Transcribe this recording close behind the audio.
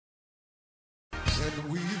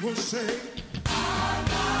and we will say,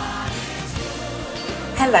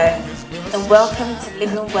 Hello, and welcome to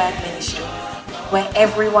Living Word Ministry, where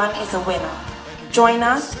everyone is a winner. Join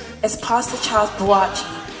us as Pastor Charles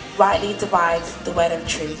Buachi rightly divides the word of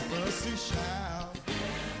truth.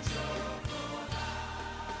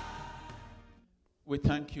 We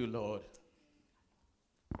thank you, Lord.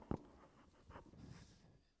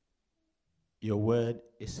 Your word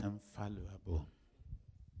is infallible.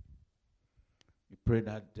 We pray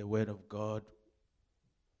that the word of God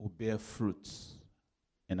will bear fruits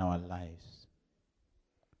in our lives.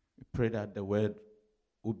 We pray that the word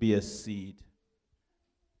will be a seed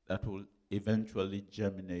that will eventually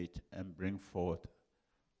germinate and bring forth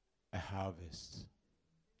a harvest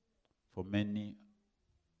for many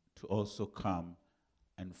to also come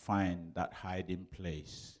and find that hiding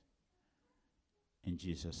place. In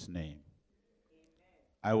Jesus' name.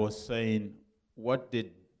 I was saying, what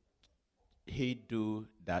did he do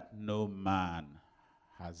that no man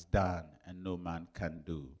has done and no man can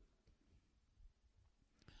do?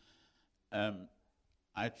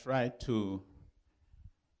 I tried to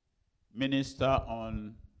minister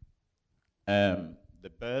on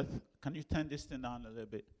the birth. Can you turn this thing down a little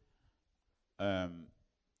bit?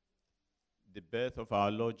 The birth of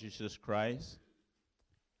our Lord Jesus Christ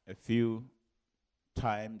a few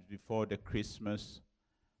times before the Christmas,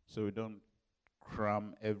 so we don't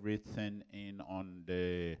cram everything in on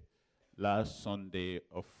the last Sunday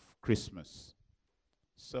of Christmas.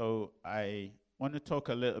 So I want to talk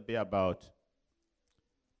a little bit about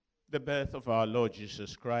the birth of our Lord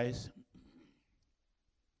Jesus Christ.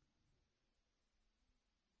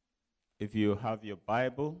 If you have your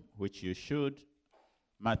Bible, which you should,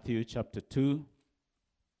 Matthew chapter 2.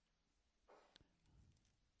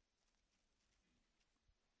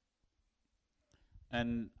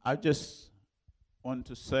 And I just want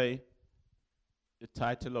to say the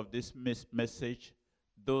title of this message,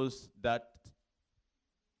 those that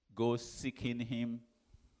go seeking him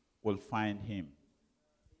will find him.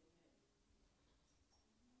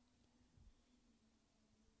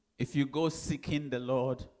 If you go seeking the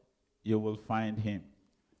Lord, you will find him.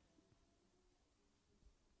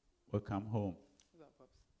 Welcome home.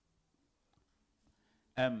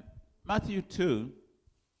 Matthew 2.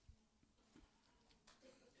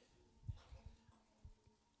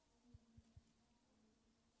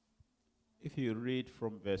 If you read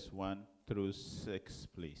from verse 1 through 6,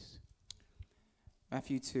 please.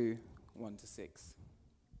 Matthew 2, 1 to 6.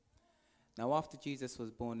 Now after Jesus was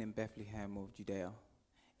born in Bethlehem of Judea,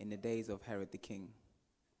 in the days of Herod the king,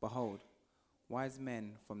 behold, wise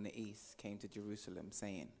men from the east came to Jerusalem,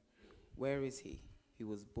 saying, Where is he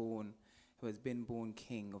who has been born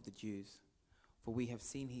King of the Jews? For we have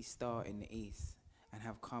seen his star in the east, and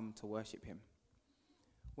have come to worship him.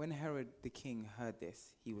 When Herod the king heard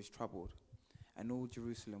this, he was troubled, and all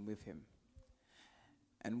Jerusalem with him.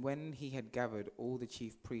 And when he had gathered all the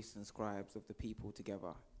chief priests and scribes of the people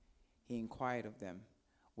together, he inquired of them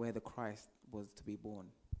where the Christ was to be born.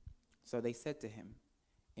 So they said to him,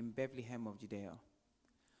 In Bethlehem of Judea,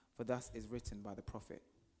 for thus is written by the prophet,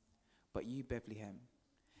 But you, Bethlehem,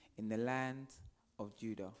 in the land of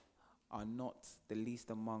Judah, are not the least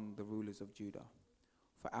among the rulers of Judah.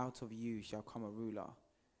 For out of you shall come a ruler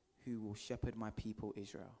who will shepherd my people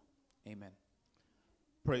Israel. Amen.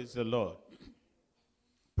 Praise the Lord.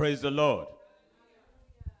 Praise the Lord.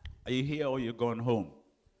 Are you here or you're going home?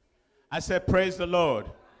 I said, praise the Lord.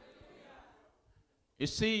 You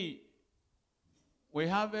see, we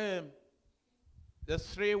have the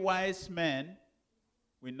three wise men,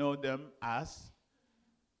 we know them as,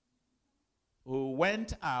 who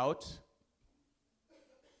went out.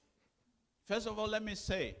 First of all, let me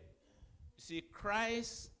say, you see,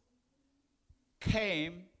 Christ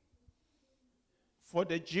came for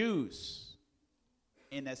the Jews.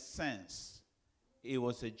 In a sense, he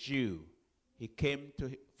was a Jew. He came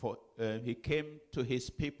to his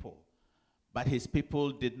people, but his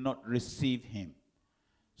people did not receive him.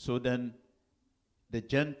 So then the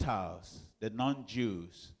Gentiles, the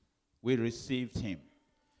non-Jews, we received him.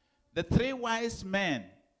 The three wise men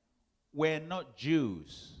were not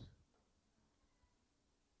Jews.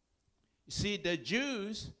 You see, the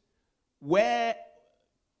Jews were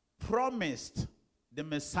promised the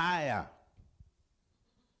Messiah.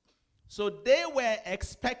 So they were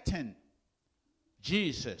expecting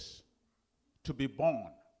Jesus to be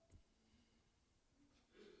born.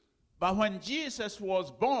 But when Jesus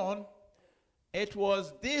was born, it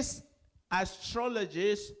was these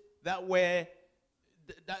astrologers that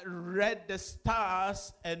read the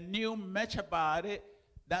stars and knew much about it,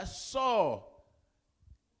 that saw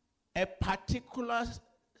a particular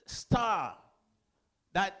star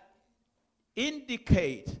that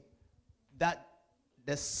indicate that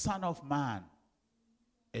the Son of Man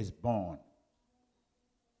is born.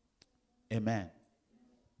 Amen.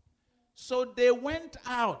 So they went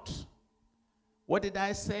out. What did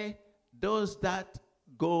I say? Those that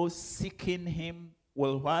go seeking him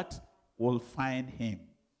will what? Will find him.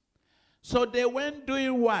 So they went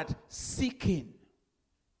doing what? Seeking.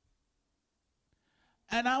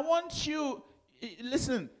 And I want you,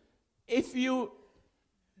 listen, if you,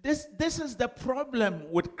 this is the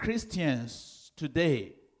problem with Christians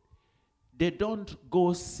today. They don't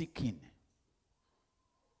go seeking.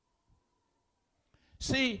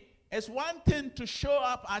 See, it's one thing to show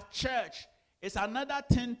up at church. It's another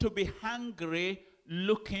thing to be hungry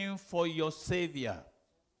looking for your Savior.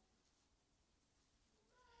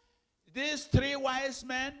 These three wise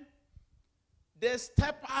men, they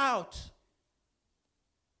step out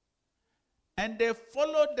and they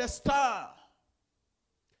followed the star.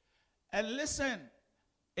 And listen,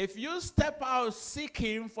 if you step out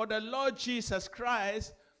seeking for the Lord Jesus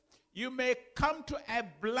Christ, you may come to a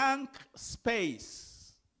blank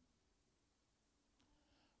space.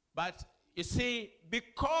 But you see,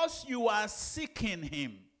 because you are seeking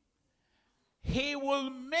him, he will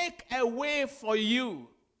make a way for you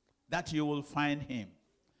that you will find him.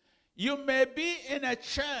 You may be in a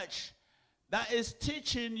church that is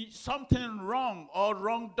teaching something wrong or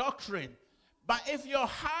wrong doctrine. But if your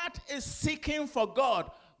heart is seeking for God,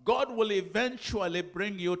 God will eventually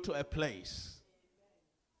bring you to a place.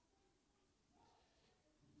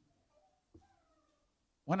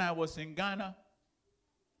 When I was in Ghana,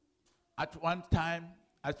 at one time,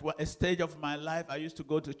 at a stage of my life, I used to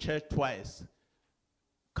go to church twice.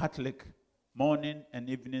 Catholic, morning and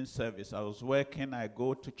evening service. I was working, I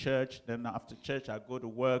go to church, then after church I go to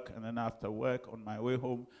work, and then after work, on my way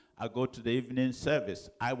home, I go to the evening service.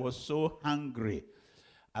 I was so hungry.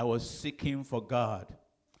 I was seeking for God.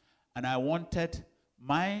 And I wanted,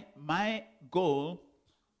 my goal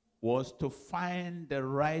was to find the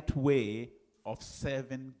right way of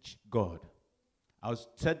serving God. I was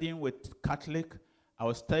studying with Catholic. I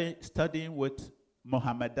was studying with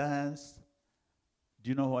Mohammedans. Do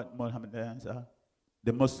you know what Mohammedans are?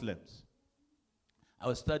 The Muslims. I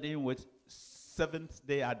was studying with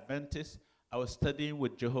Seventh-day Adventists. I was studying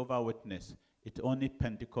with Jehovah's Witnesses. It's only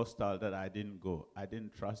Pentecostal that I didn't go. I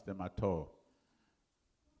didn't trust them at all.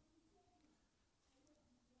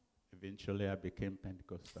 Eventually, I became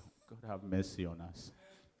Pentecostal. God have mercy on us.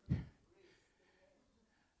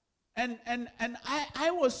 And I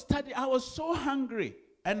was studying. I was so hungry.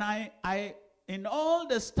 And I in all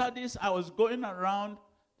the studies I was going around,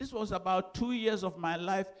 this was about 2 years of my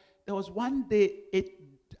life. There was one day,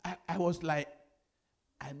 I was like,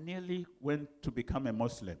 I nearly went to become a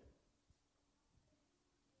Muslim.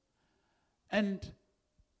 And,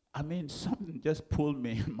 I mean, something just pulled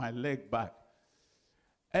me, my leg back.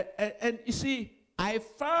 And you see, I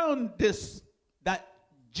found this, that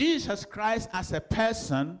Jesus Christ as a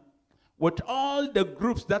person, with all the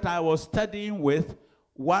groups that I was studying with,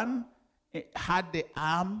 one had the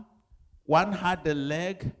arm, one had the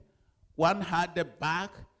leg, one had the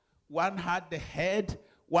back, one had the head,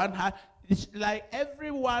 one had, it's like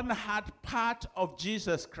everyone had part of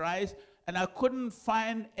Jesus Christ, and I couldn't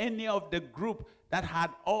find any of the group that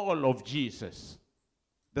had all of Jesus.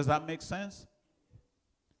 Does that make sense?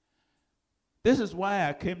 This is why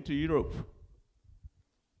I came to Europe.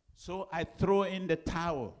 So I throw in the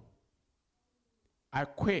towel. I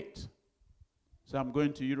quit. So I'm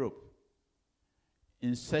going to Europe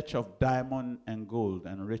in search of diamond and gold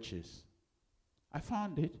and riches. I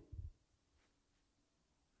found it.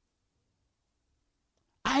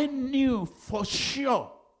 I knew for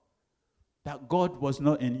sure that God was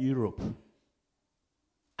not in Europe.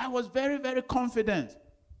 I was very, very confident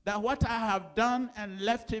that what I have done and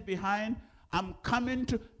left it behind, I'm coming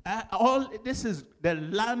to, this is the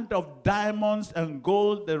land of diamonds and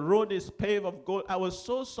gold. The road is paved of gold. I was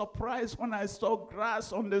so surprised when I saw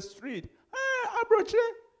grass on the street. Hey, Abroche.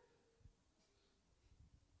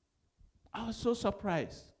 I was so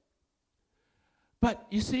surprised. But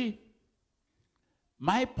you see,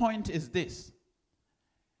 my point is this.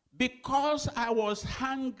 Because I was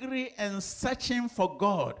hungry and searching for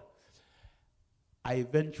God, I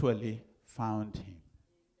eventually found him.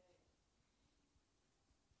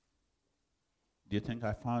 Do you think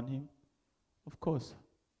I found him? Of course.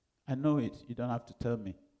 I know it. You don't have to tell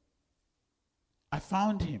me. I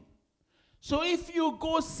found him. So if you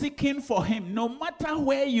go seeking for him, no matter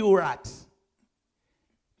where you're at,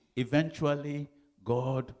 eventually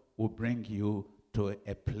God will bring you to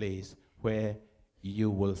a place where you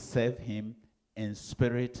will serve him in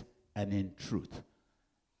spirit and in truth.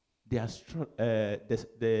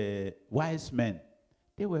 the wise men,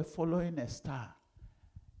 they were following a star.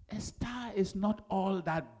 A star is not all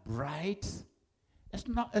that bright.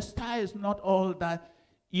 A star is not all that,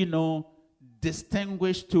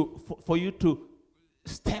 distinguished for you to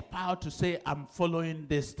step out to say, I'm following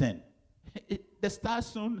this thing. The star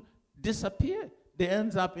soon disappeared. They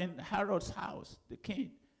ends up in Herod's house, the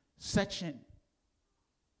king, searching.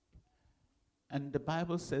 And the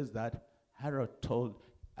Bible says that Herod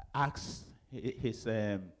asked his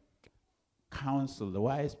council, the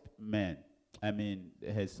wise men,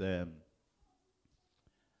 his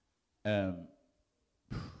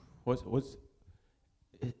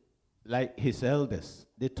like his elders,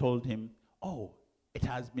 they told him,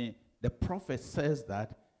 the prophet says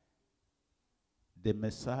that the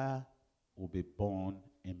Messiah will be born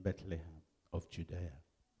in Bethlehem of Judea.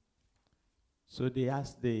 So they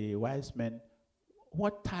asked the wise men,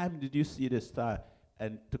 what time did you see the star?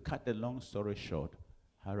 And to cut the long story short,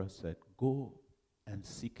 Herod said, go and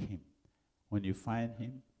seek him. When you find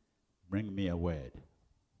him, bring me a word.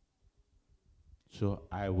 So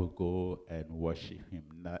I will go and worship him.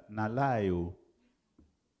 Nalayo.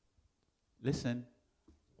 Listen,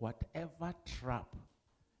 whatever trap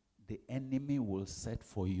the enemy will set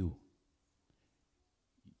for you,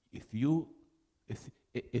 if you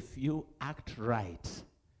act right,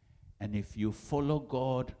 and if you follow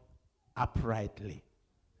God uprightly,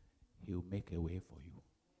 he'll make a way for you.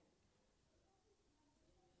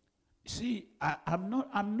 See, I'm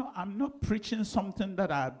not preaching something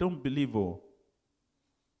that I don't believe.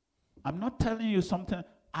 I'm not telling you something.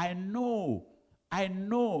 I know.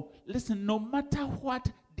 Listen, no matter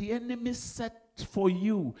what the enemy set for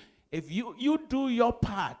you, if you do your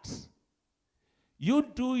part, you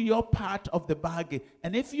do your part of the bargain.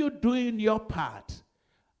 And if you're doing your part,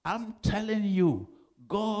 I'm telling you,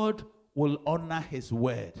 God will honor his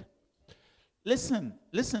word. Listen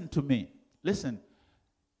to me. Listen.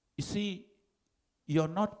 You see, you're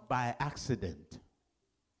not by accident.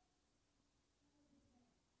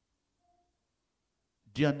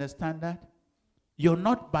 Do you understand that? You're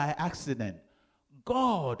not by accident.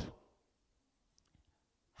 God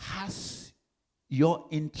has your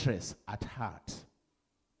interest at heart.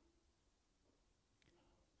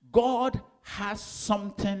 God has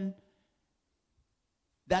something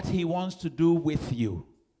that he wants to do with you.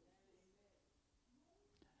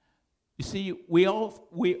 You see, we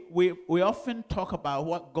often talk about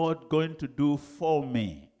what God's going to do for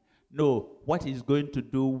me. No, what he's going to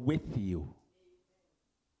do with you.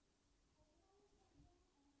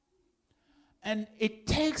 And it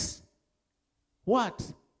takes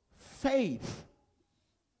what? Faith.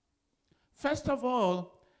 First of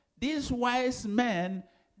all, these wise men,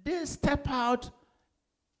 they step out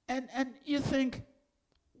and you think,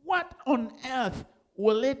 what on earth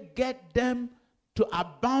will it get them to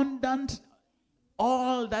abandon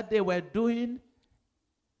all that they were doing?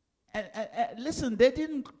 And listen, they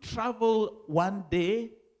didn't travel one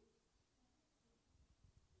day.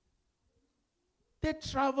 They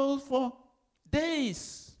traveled for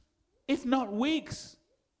days, if not weeks,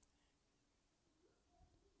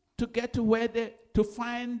 to get to where to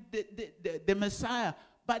find the Messiah.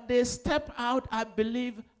 But they step out, I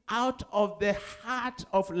believe, out of the heart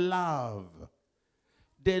of love.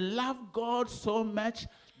 They love God so much,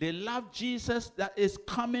 they love Jesus that is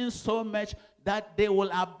coming so much that they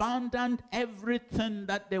will abandon everything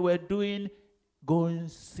that they were doing, going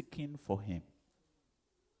seeking for him.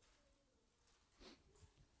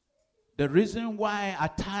 The reason why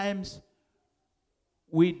at times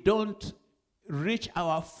we don't reach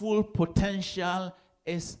our full potential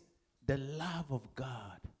is the love of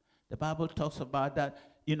God. The Bible talks about that,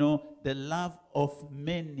 the love of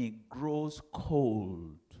many grows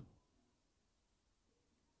cold.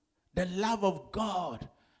 The love of God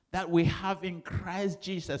that we have in Christ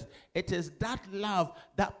Jesus, it is that love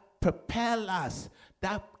that propels us,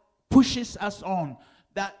 that pushes us on,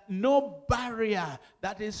 that no barrier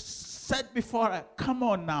that is set before us. Come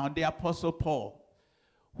on now, the Apostle Paul.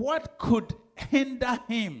 What could hinder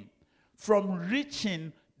him from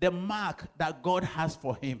reaching the mark that God has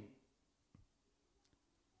for him?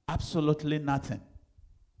 Absolutely nothing.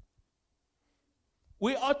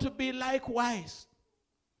 We ought to be likewise.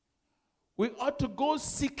 We ought to go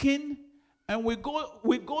seeking, and we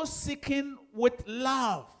go seeking with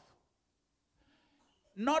love.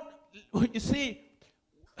 Not, you see,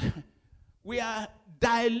 we are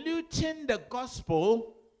diluting the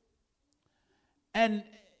gospel and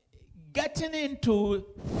getting into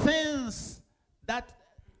things that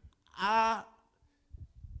are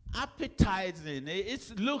appetizing.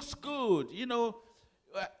 It looks good.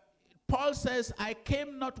 Paul says, I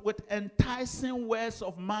came not with enticing words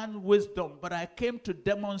of man's wisdom, but I came to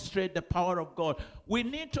demonstrate the power of God. We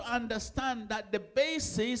need to understand that the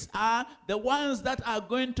bases are the ones that are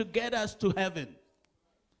going to get us to heaven.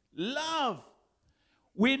 Love.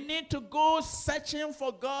 We need to go searching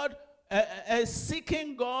for God,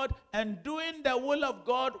 seeking God, and doing the will of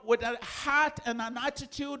God with a heart and an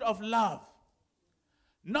attitude of love.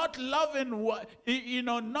 Not loving,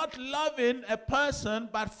 not loving a person,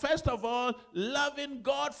 but first of all, loving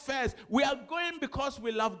God first. We are going because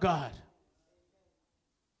we love God.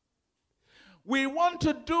 We want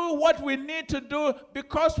to do what we need to do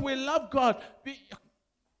because we love God.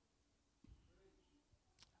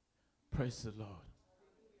 Praise the Lord.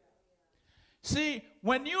 See,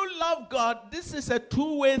 when you love God, this is a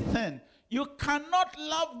two-way thing. You cannot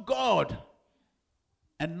love God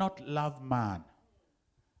and not love man.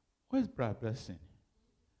 Where's Brother Blessing?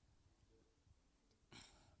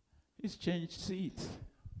 He's changed seats.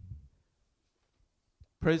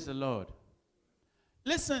 Praise the Lord.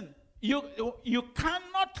 Listen, you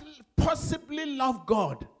cannot possibly love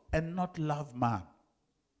God and not love man.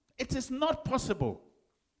 It is not possible.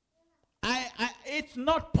 It's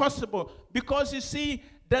not possible, because you see,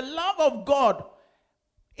 the love of God,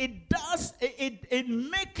 it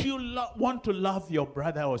make you want to love your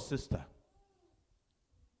brother or sister.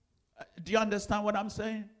 Do you understand what I'm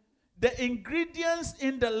saying? The ingredients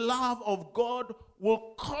in the love of God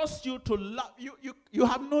will cause you to love. You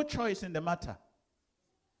have no choice in the matter.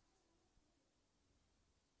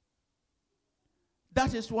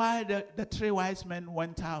 That is why the three wise men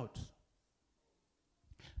went out.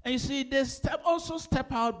 And you see, they also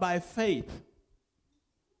step out by faith.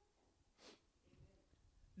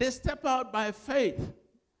 They step out by faith.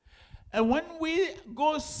 And when we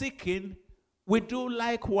go seeking, we do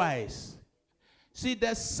likewise. See,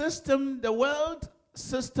 the world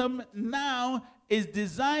system now is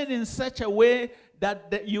designed in such a way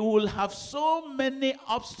that you will have so many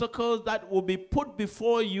obstacles that will be put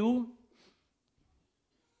before you.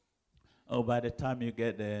 Oh, by the time you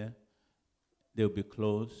get there, they'll be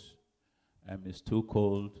closed. It's too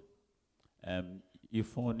cold. You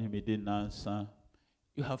phone him, he didn't answer.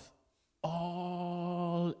 You have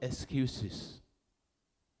all excuses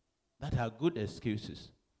that are good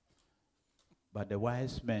excuses. But the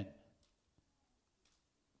wise men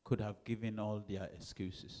could have given all their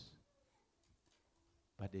excuses,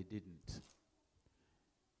 but they didn't.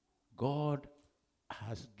 God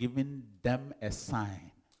has given them a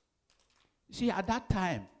sign. See, at that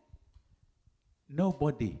time,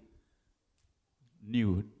 nobody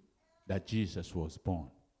knew that Jesus was born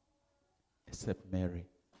except Mary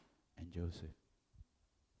and Joseph.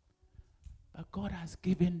 But God has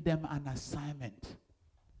given them an assignment.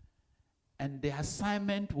 And the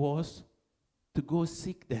assignment was to go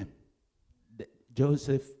seek them,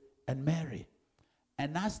 Joseph and Mary.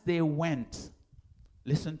 And as they went,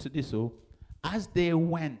 listen to this, as they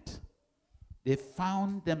went, they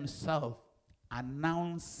found themselves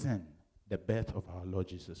announcing the birth of our Lord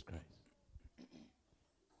Jesus Christ.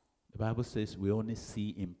 The Bible says we only see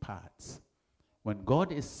in parts. When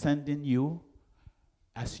God is sending you,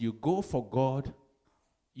 as you go for God,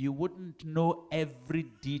 you wouldn't know every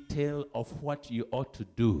detail of what you ought to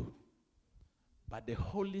do. But the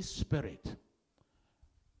Holy Spirit,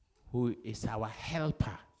 who is our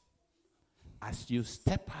helper, as you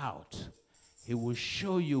step out, he will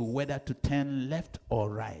show you whether to turn left or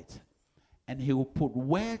right. And he will put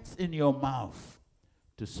words in your mouth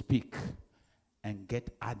to speak and get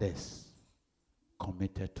others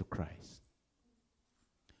committed to Christ.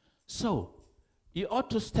 So, you ought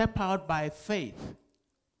to step out by faith.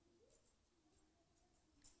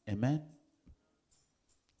 Amen.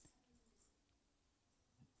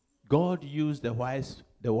 God used the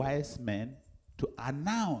wise men to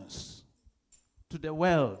announce to the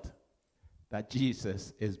world that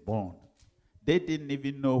Jesus is born. They didn't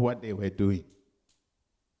even know what they were doing,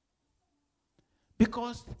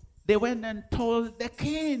 because they went and told the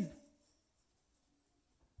king.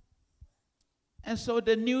 And so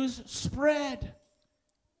the news spread.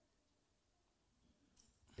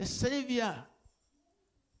 The Savior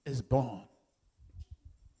is born.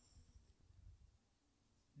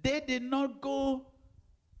 They did not go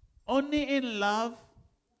only in love.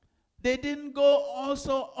 They didn't go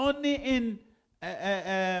also only in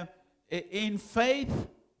faith.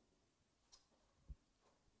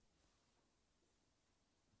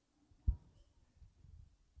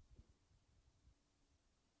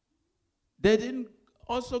 They didn't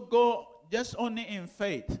also go just only in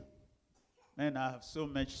faith. Man, I have so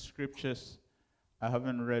much scriptures. I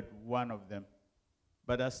haven't read one of them,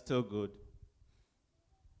 but that's still good.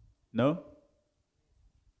 No?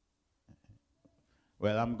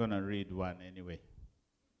 Well, I'm going to read one anyway.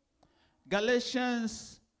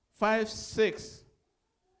 Galatians 5:6.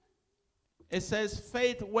 It says,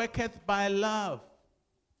 faith worketh by love.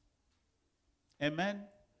 Amen?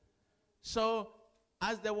 So,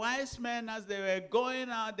 as the wise men, as they were going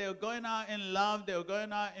out in love, they were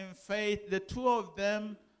going out in faith. The two of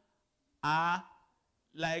them are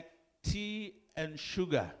like tea and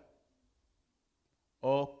sugar,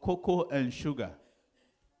 or cocoa and sugar.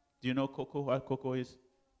 Do you know cocoa, what cocoa is?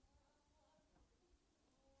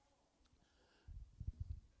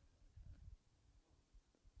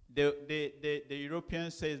 The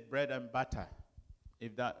European says bread and butter,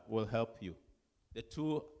 if that will help you. The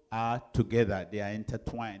two are together. They are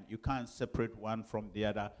intertwined. You can't separate one from the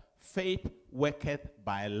other. Faith worketh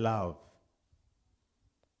by love.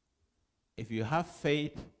 If you have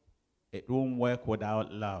faith, it won't work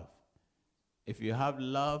without love. If you have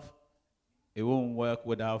love, it won't work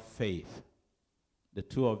without faith. The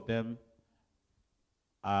two of them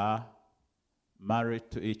are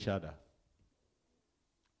married to each other.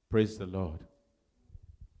 Praise the Lord.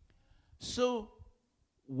 So,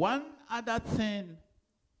 one other thing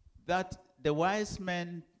that the wise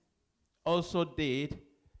men also did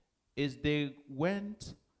is they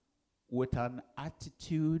went with an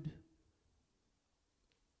attitude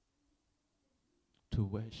to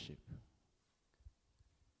worship.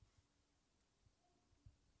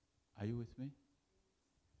 Are you with me?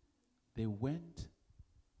 They went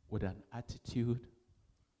with an attitude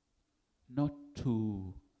not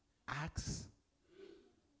to ask,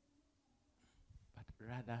 but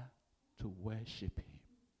rather to worship him.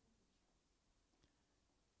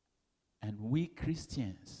 And we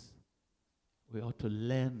Christians, we ought to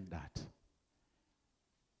learn that.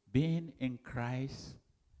 Being in Christ,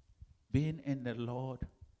 being in the Lord,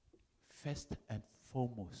 first and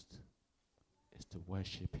foremost, is to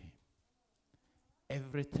worship him.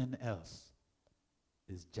 Everything else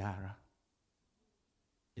is jara,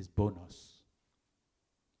 is bonus.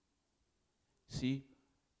 See,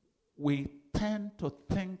 we tend to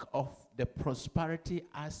think of the prosperity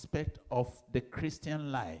aspect of the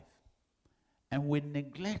Christian life, and we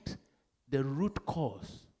neglect the root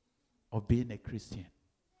cause of being a Christian.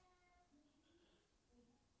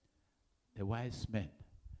 The wise men,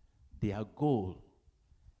 their goal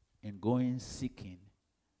in going seeking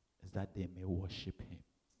is that they may worship him.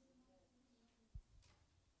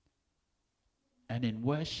 And in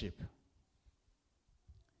worship,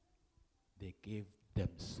 they gave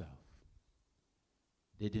themselves.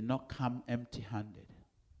 They did not come empty-handed.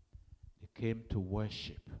 They came to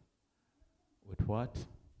worship with what?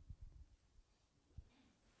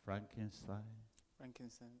 Frankincense,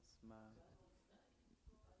 myrrh,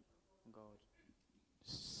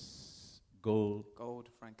 gold, gold,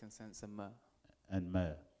 frankincense, and myrrh. And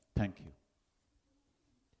myrrh. Thank you.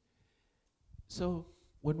 So,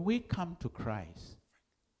 when we come to Christ,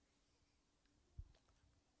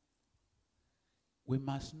 we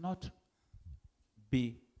must not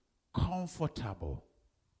be comfortable.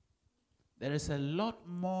 There is a lot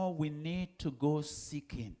more we need to go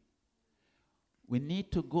seeking. We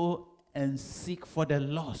need to go and seek for the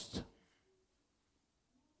lost.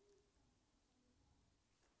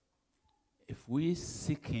 If we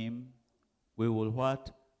seek him, we will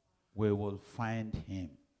what? We will find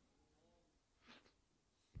him.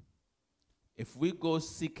 If we go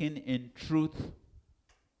seeking in truth,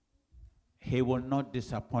 he will not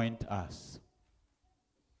disappoint us.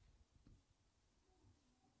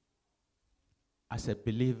 As a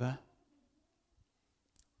believer,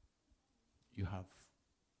 you have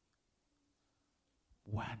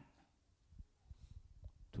one.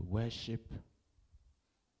 To worship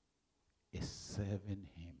is serving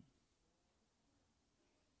him.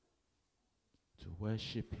 To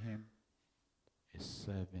worship him is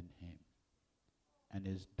serving him. And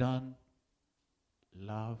it's done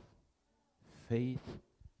love, faith,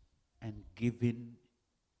 and giving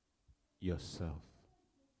yourself.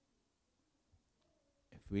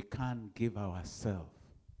 If we can't give ourselves,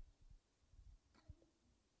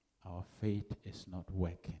 our faith is not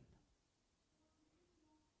working.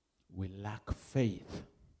 We lack faith.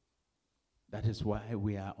 That is why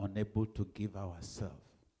we are unable to give ourselves.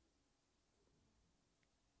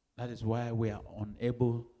 That is why we are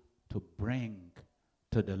unable to bring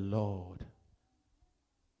to the Lord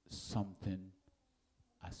something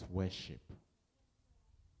as worship.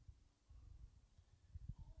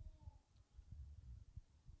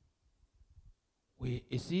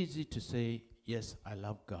 It's easy to say, yes, I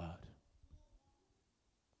love God.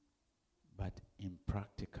 But in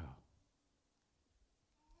practice,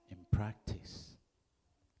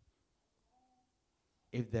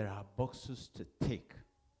 if there are boxes to tick,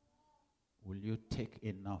 will you take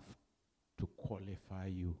enough to qualify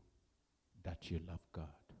you that you love God?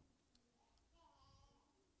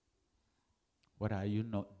 What are you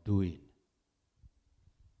not doing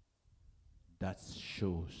that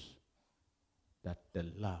shows that the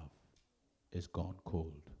love is gone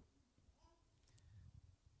cold?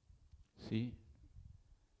 See,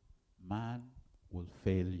 man will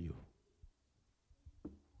fail you.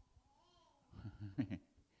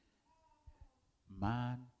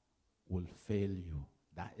 Man will fail you.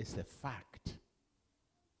 That is a fact.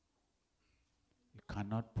 You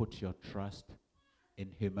cannot put your trust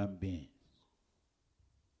in human beings.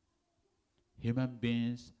 Human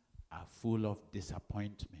beings are full of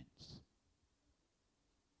disappointments.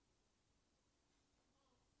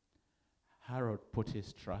 Herod put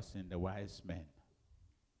his trust in the wise men.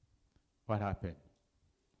 What happened?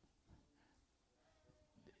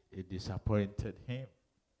 It disappointed him,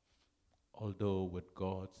 although with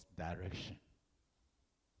God's direction.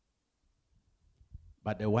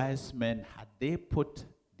 But the wise men, had they put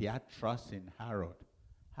their trust in Herod,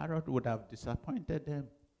 Herod would have disappointed them.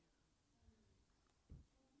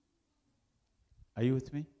 Are you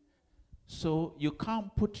with me? So you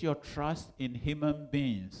can't put your trust in human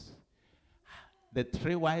beings. The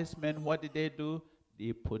three wise men, what did they do?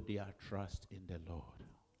 They put their trust in the Lord.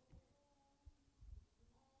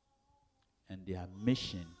 And their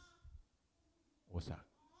mission was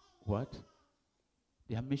what?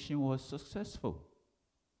 Their mission was successful.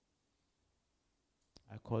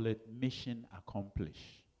 I call it mission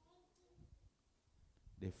accomplished.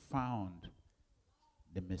 They found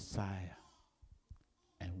the Messiah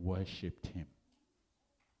and worshipped him.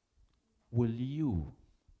 Will you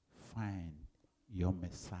find your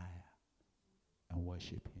Messiah and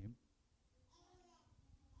worship him?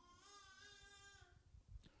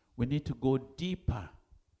 We need to go deeper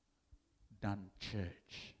than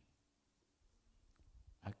church.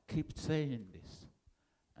 I keep saying this,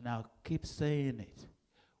 and I'll keep saying it.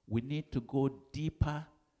 We need to go deeper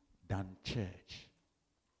than church.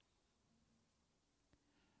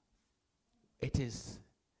 It is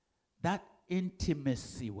that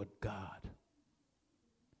intimacy with God.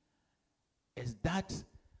 Is that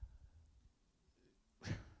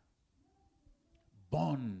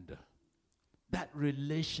bond, that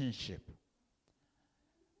relationship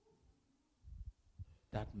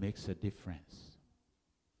that makes a difference.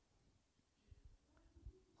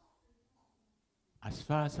 As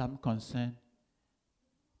far as I'm concerned,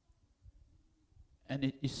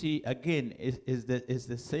 and you see, again, is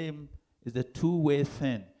the same, is the two-way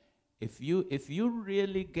thing. If you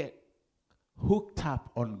really get hooked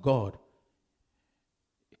up on God,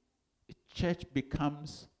 church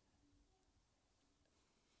becomes,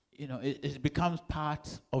 it becomes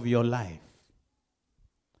part of your life.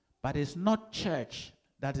 But it's not church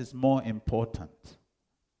that is more important.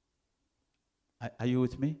 Are you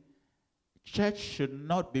with me? Church should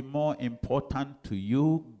not be more important to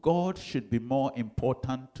you. God should be more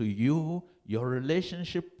important to you. Your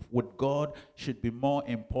relationship with God should be more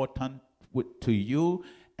important to you.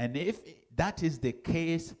 And if that is the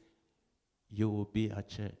case, you will be at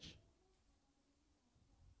church.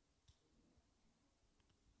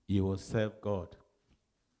 You will serve God.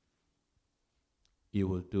 You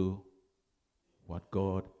will do what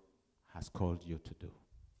God has called you to do.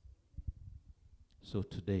 So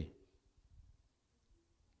today,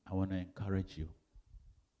 I want to encourage you.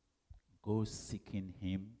 Go seeking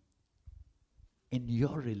him in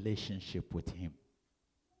your relationship with him.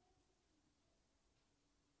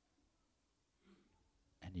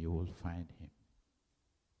 And you will find him.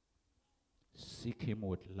 Seek him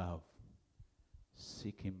with love.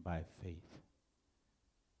 Seek him by faith.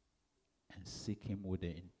 And seek him with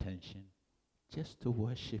the intention just to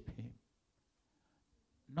worship him.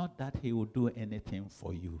 Not that he will do anything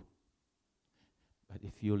for you. But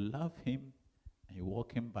if you love him and you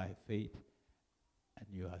walk him by faith and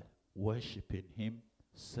you are worshiping him,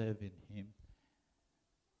 serving him,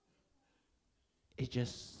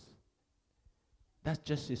 that's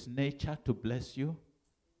just his nature to bless you.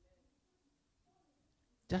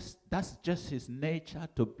 That's just his nature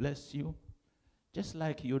to bless you. Just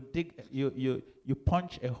like you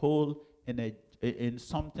punch a hole in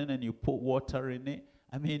something and you put water in it.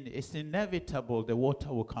 I mean, it's inevitable the water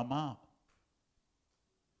will come out.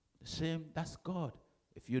 The same, that's God.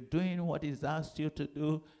 If you're doing what he's asked you to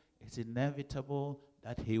do, it's inevitable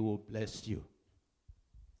that he will bless you.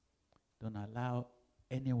 Don't allow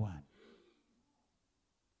anyone,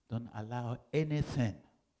 don't allow anything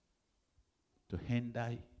to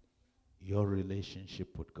hinder your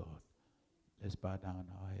relationship with God. Let's bow down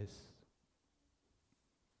our heads.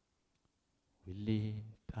 We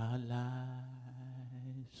lift our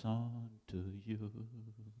lives unto you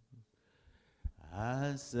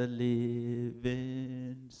as a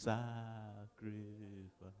living sacrifice.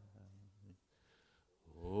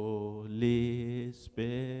 Holy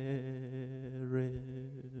Spirit,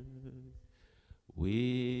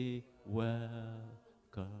 we welcome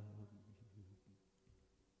you.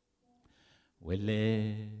 We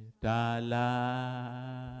lift our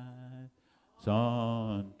lives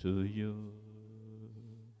unto you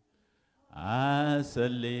as a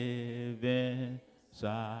living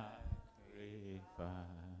sacrifice.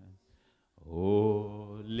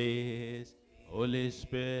 Holy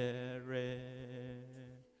Spirit,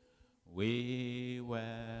 we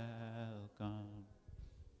welcome.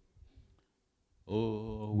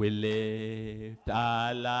 Oh, we lift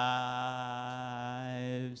our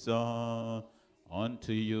lives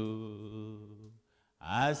unto you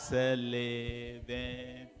as a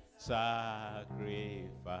living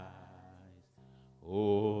sacrifice.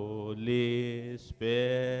 Holy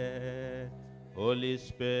Spirit,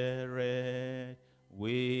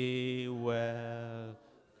 we welcome.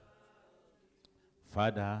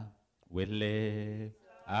 Father, we lift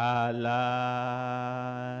our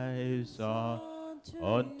lives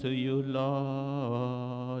unto you,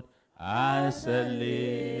 Lord, as a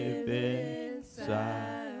living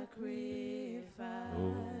sacrifice.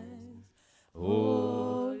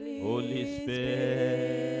 Holy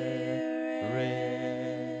Spirit,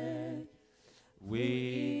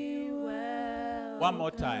 we one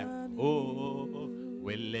more time. Oh,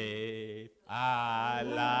 we lift our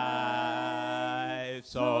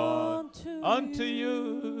lives unto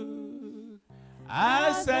you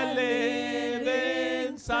as a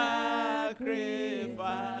living sacrifice.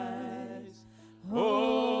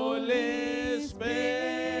 Holy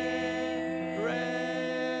Spirit,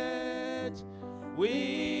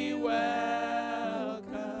 we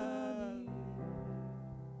welcome.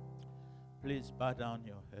 Please bow down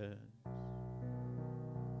your head.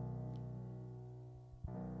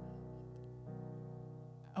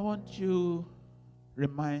 I want to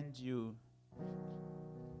remind you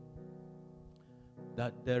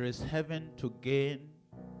that there is heaven to gain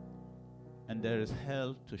and there is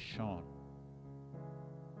hell to shun.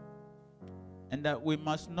 And that we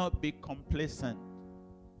must not be complacent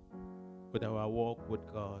with our walk with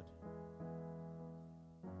God.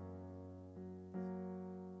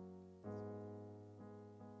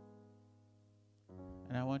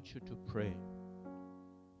 And I want you to pray.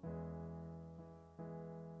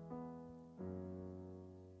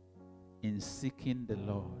 In seeking the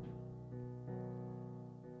Lord.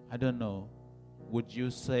 I don't know. Would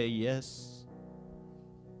you say, yes,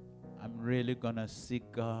 I'm really going to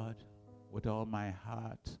seek God with all my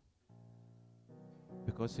heart?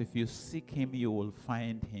 Because if you seek Him, you will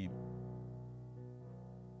find Him.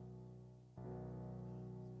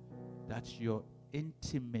 That you're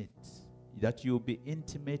intimate, that you'll be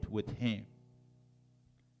intimate with Him.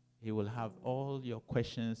 He will have all your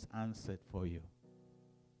questions answered for you.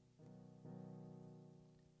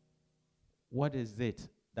 What is it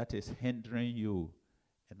that is hindering you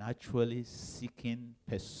in actually seeking,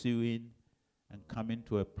 pursuing, and coming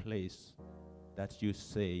to a place that you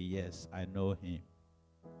say, yes, I know Him?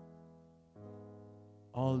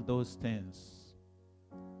 All those things,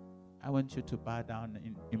 I want you to bow down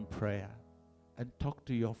in prayer and talk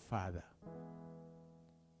to your Father.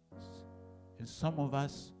 And some of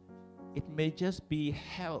us, it may just be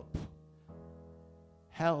help.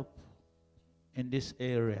 Help in this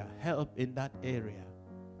area, help in that area.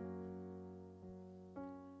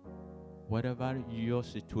 Whatever your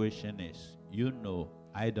situation is, you know,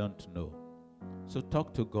 I don't know. So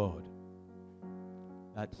talk to God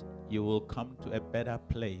that you will come to a better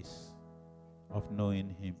place of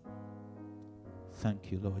knowing Him. Thank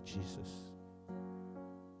you, Lord Jesus.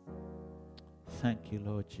 Thank you,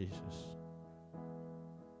 Lord Jesus.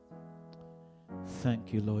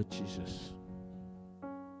 Thank you, Lord Jesus.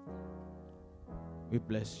 We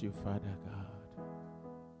bless you, Father God.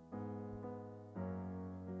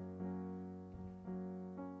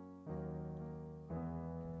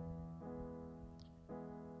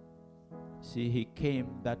 See, He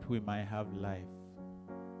came that we might have life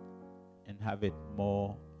and have it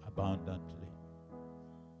more abundantly.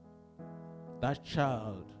 That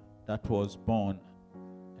child that was born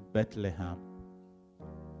in Bethlehem,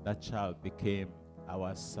 that child became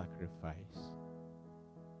our sacrifice.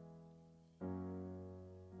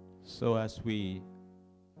 So as we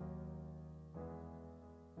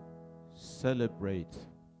celebrate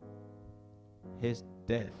His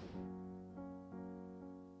death,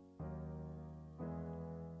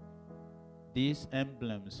 These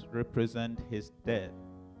emblems represent his death,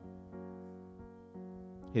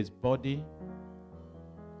 his body,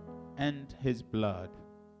 and his blood.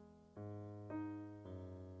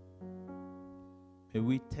 May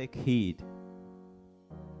we take heed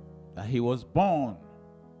that he was born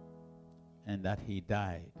and that he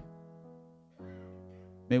died.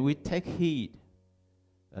 May we take heed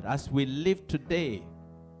that as we live today,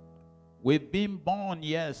 we've been born,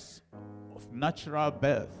 yes, of natural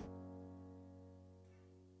birth.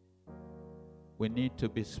 We need to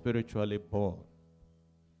be spiritually born.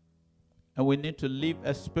 And we need to live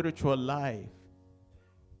a spiritual life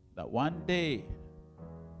that one day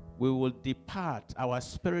we will depart, our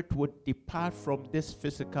spirit will depart from this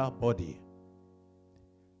physical body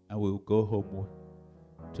and we will go home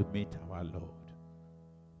to meet our Lord.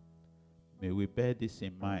 May we bear this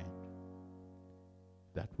in mind,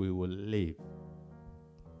 that we will live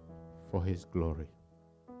for his glory,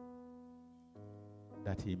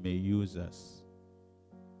 that he may use us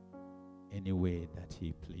any way that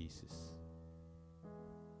he pleases.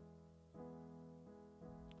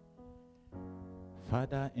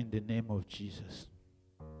 Father, in the name of Jesus,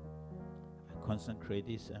 I consecrate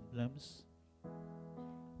these emblems. In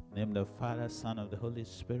the name of the Father, Son, of the Holy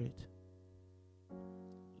Spirit.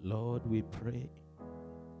 Lord, we pray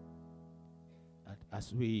that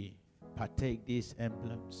as we partake these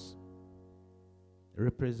emblems,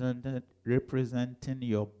 representing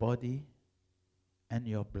your body and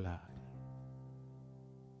your blood,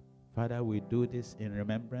 Father, we do this in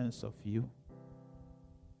remembrance of you.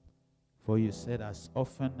 For you said, as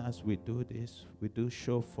often as we do this, we do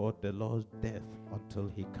show forth the Lord's death until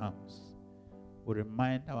he comes. We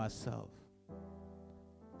remind ourselves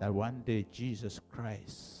that one day Jesus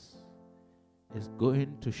Christ is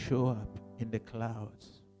going to show up in the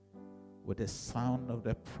clouds with the sound of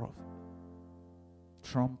the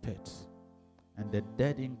trumpet, and the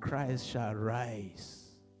dead in Christ shall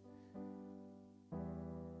rise,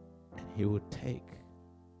 and he will take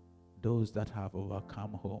those that have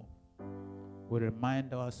overcome home. We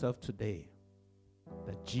remind ourselves today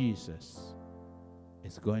that Jesus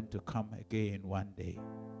is going to come again one day.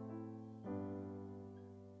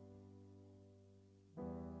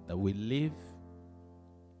 That we live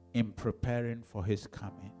in preparing for his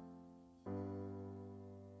coming.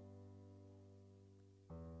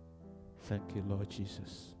 Thank you, Lord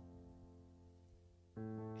Jesus.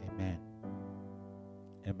 Amen.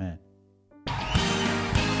 Amen.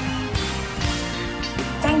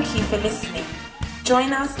 Thank you for listening.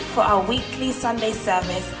 Join us for our weekly Sunday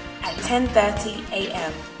service at 10:30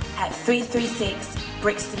 a.m. at 336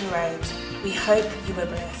 Brixton Road. We hope you were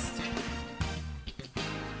blessed.